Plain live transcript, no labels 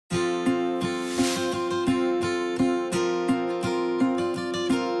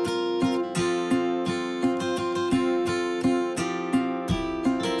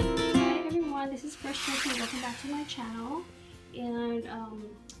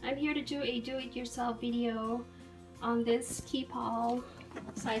I'm here to do a do-it-yourself video on this Keepall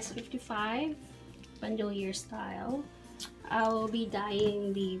size 55 bandolier style. I will be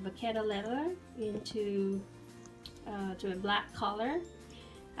dyeing the Vachetta leather into to a black color.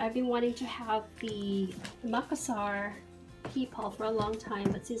 I've been wanting to have the Macassar Keepall for a long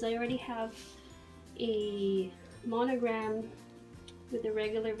time, but since I already have a monogram with the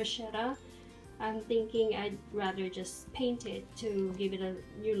regular Vachetta, I'm thinking I'd rather just paint it to give it a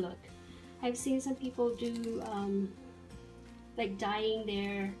new look. I've seen some people do like dyeing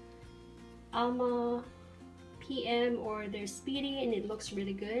their Alma PM or their Speedy, and it looks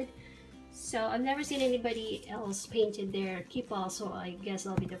really good. So I've never seen anybody else painted their Keepall, so I guess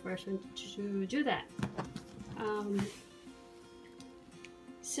I'll be the first one to do that.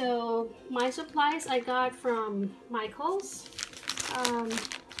 So my supplies I got from Michael's.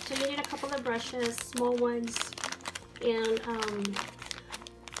 So you need a couple of brushes, small ones, and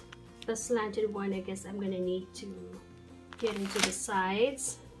the slanted one I guess I'm gonna need to get into the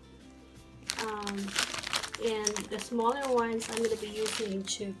sides. And the smaller ones I'm gonna be using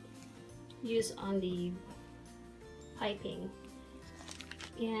to use on the piping.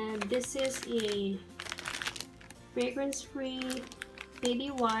 And this is a fragrance-free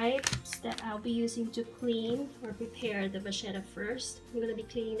baby wipes that I'll be using to clean or prepare the Vachetta first. I'm gonna be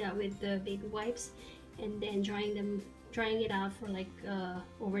cleaning that with the baby wipes and then drying it out for like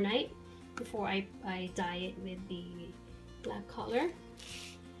overnight before I dye it with the black color.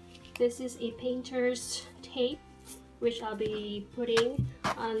 This is a painter's tape which I'll be putting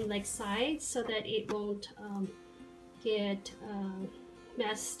on like sides so that it won't get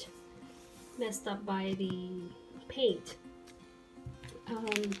messed up by the paint.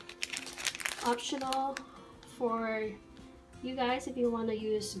 Optional for you guys, if you want to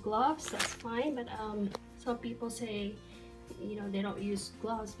use gloves, that's fine, but some people say, you know, they don't use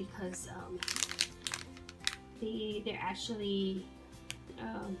gloves because they're actually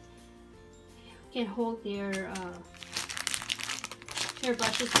can hold their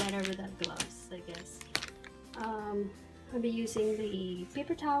brushes better without gloves, I guess. I'll be using the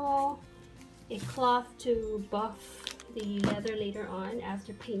paper towel, a cloth to buff the leather later on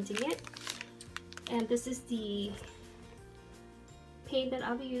after painting it, and this is the paint that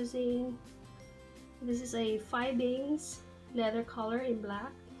I'll be using. This is a 5-inch leather color in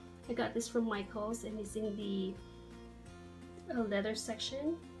black. I got this from Michael's and it's in the leather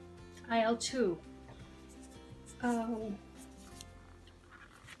section, aisle 2. I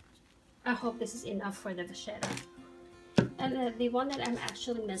hope this is enough for the Vachetta. And the one that I'm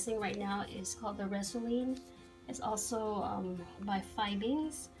actually missing right now is called the Resolene. It's also by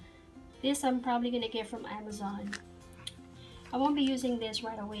 5-inch. This I'm probably gonna get from Amazon. I won't be using this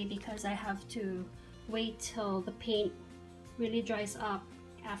right away because I have to wait till the paint really dries up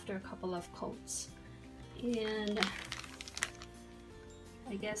after a couple of coats. And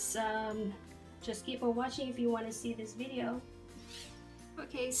I guess just keep on watching if you want to see this video.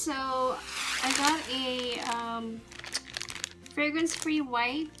 Okay, so I got a fragrance-free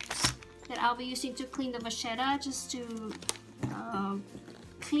wipes that I'll be using to clean the Vachetta, just to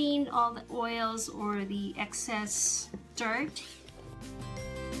clean all the oils or the excess dirt.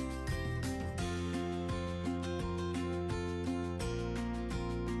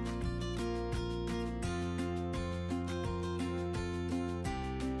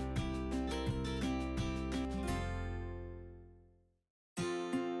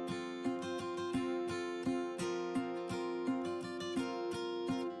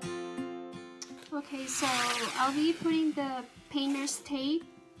 Okay, so I'll be putting the painter's tape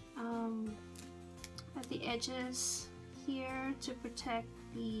at the edges here to protect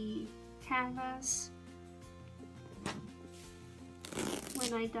the canvas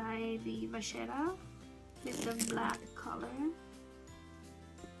when I dye the Vachetta with the black color.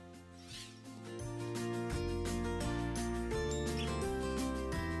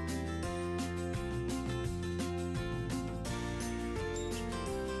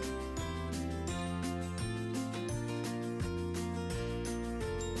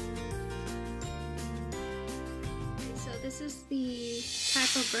 This is the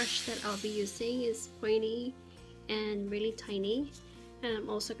type of brush that I'll be using. It's pointy and really tiny, and I'm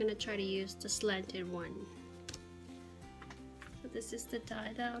also going to try to use the slanted one. So this is the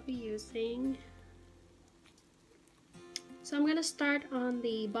dye that I'll be using. So I'm going to start on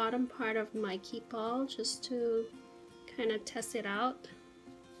the bottom part of my Keepall just to kind of test it out.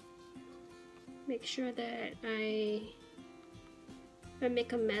 Make sure that if I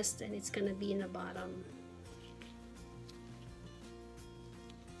make a mess, then it's going to be in the bottom.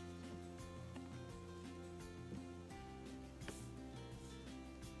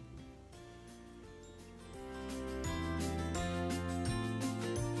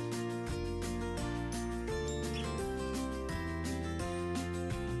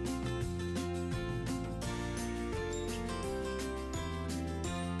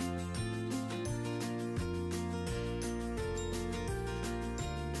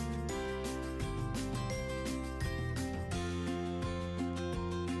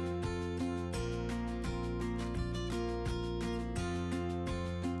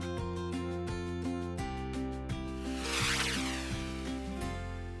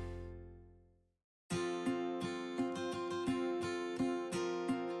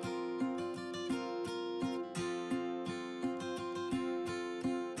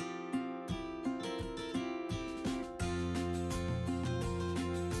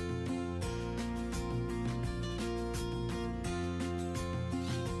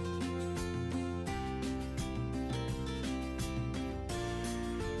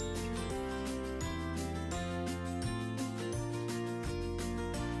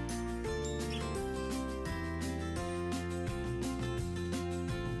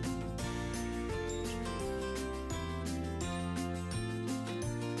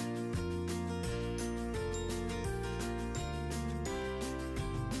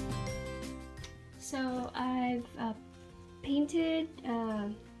 So I've painted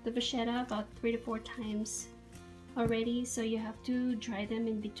the Vachetta about 3 to 4 times already, so you have to dry them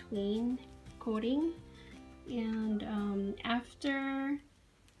in between coating. And after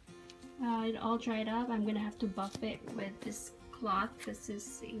it all dried up, I'm gonna have to buff it with this cloth. This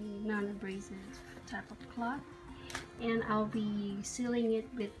is a non-abrasive type of cloth, and I'll be sealing it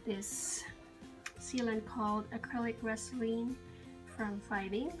with this sealant called acrylic Vaseline from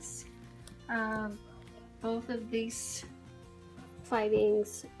 5-inks. Both of these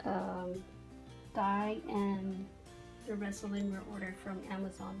 5-inks dye and the Vaseline were ordered from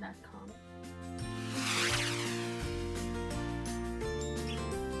Amazon.com.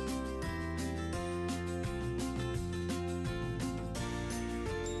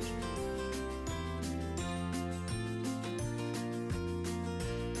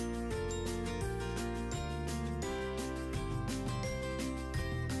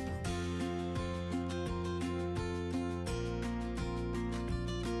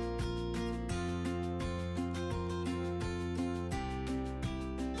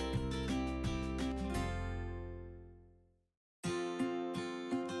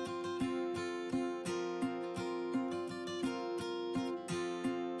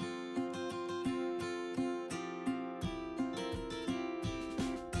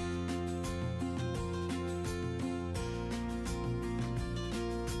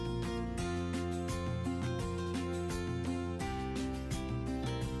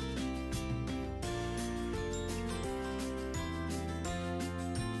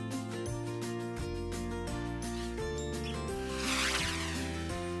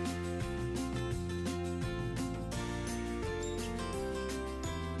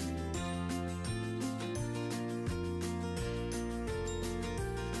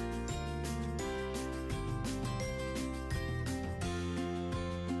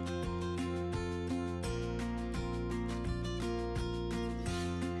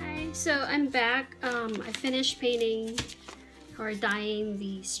 So I'm back. I finished painting or dyeing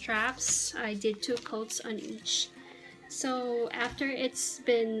the straps. I did 2 coats on each. So after it's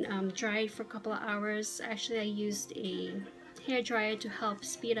been dried for a couple of hours, actually I used a hair dryer to help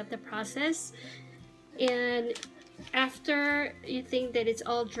speed up the process. And after you think that it's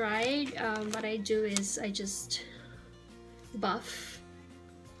all dried, what I do is I just buff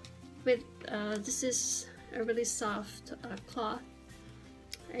with this is a really soft cloth.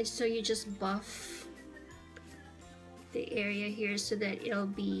 And so you just buff the area here so that it'll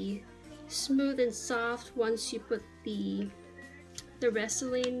be smooth and soft once you put the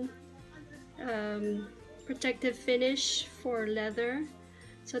Vaseline protective finish for leather.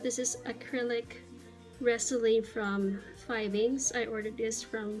 So this is acrylic Vaseline from 5-inks. I ordered this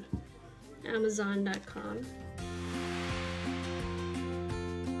from Amazon.com.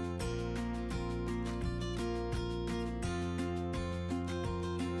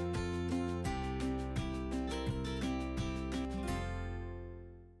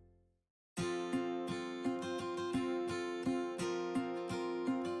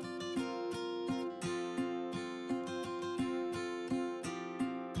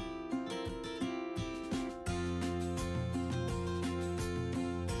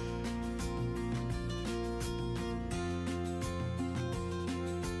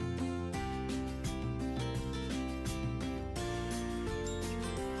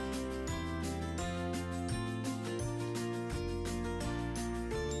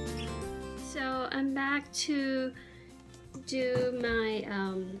 So I'm back to do my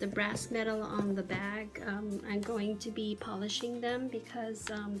the brass metal on the bag. I'm going to be polishing them because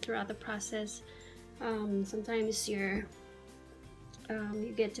throughout the process sometimes you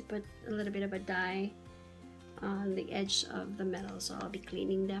get to put a little bit of a dye on the edge of the metal, so I'll be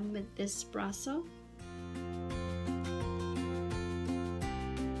cleaning them with this brasso.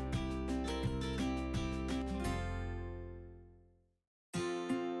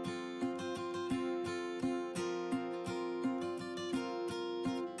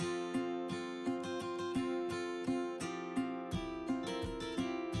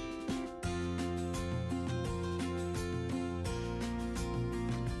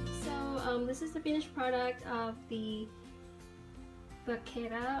 This is the finished product of the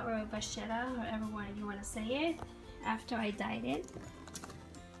Vachetta or Vachetta, however you want to say it, after I dyed it.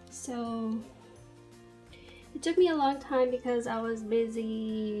 So it took me a long time because I was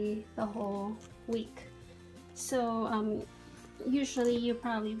busy the whole week. So usually you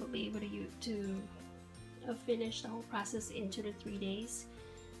probably will be able to finish the whole process in 2 to 3 days,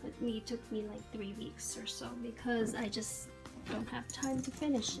 but it took me like 3 weeks or so because I just don't have time to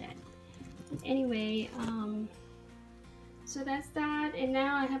finish it. Anyway, so that's that, and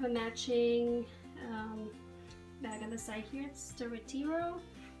now I have a matching bag on the side here. It's the Retiro.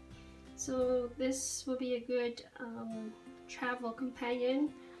 So this will be a good travel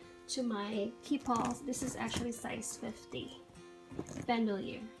companion to my Keepall. This is actually size 50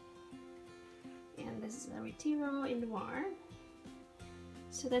 bandolier, and this is a Retiro in Noir.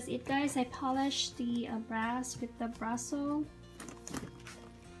 So that's it, guys. I polished the brass with the Brasso,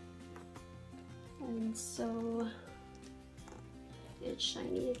 and so it's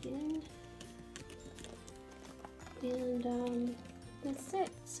shiny again, and that's it.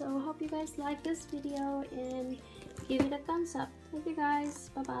 So hope you guys like this video and give it a thumbs up. Thank you guys.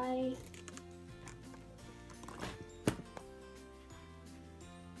 Bye bye.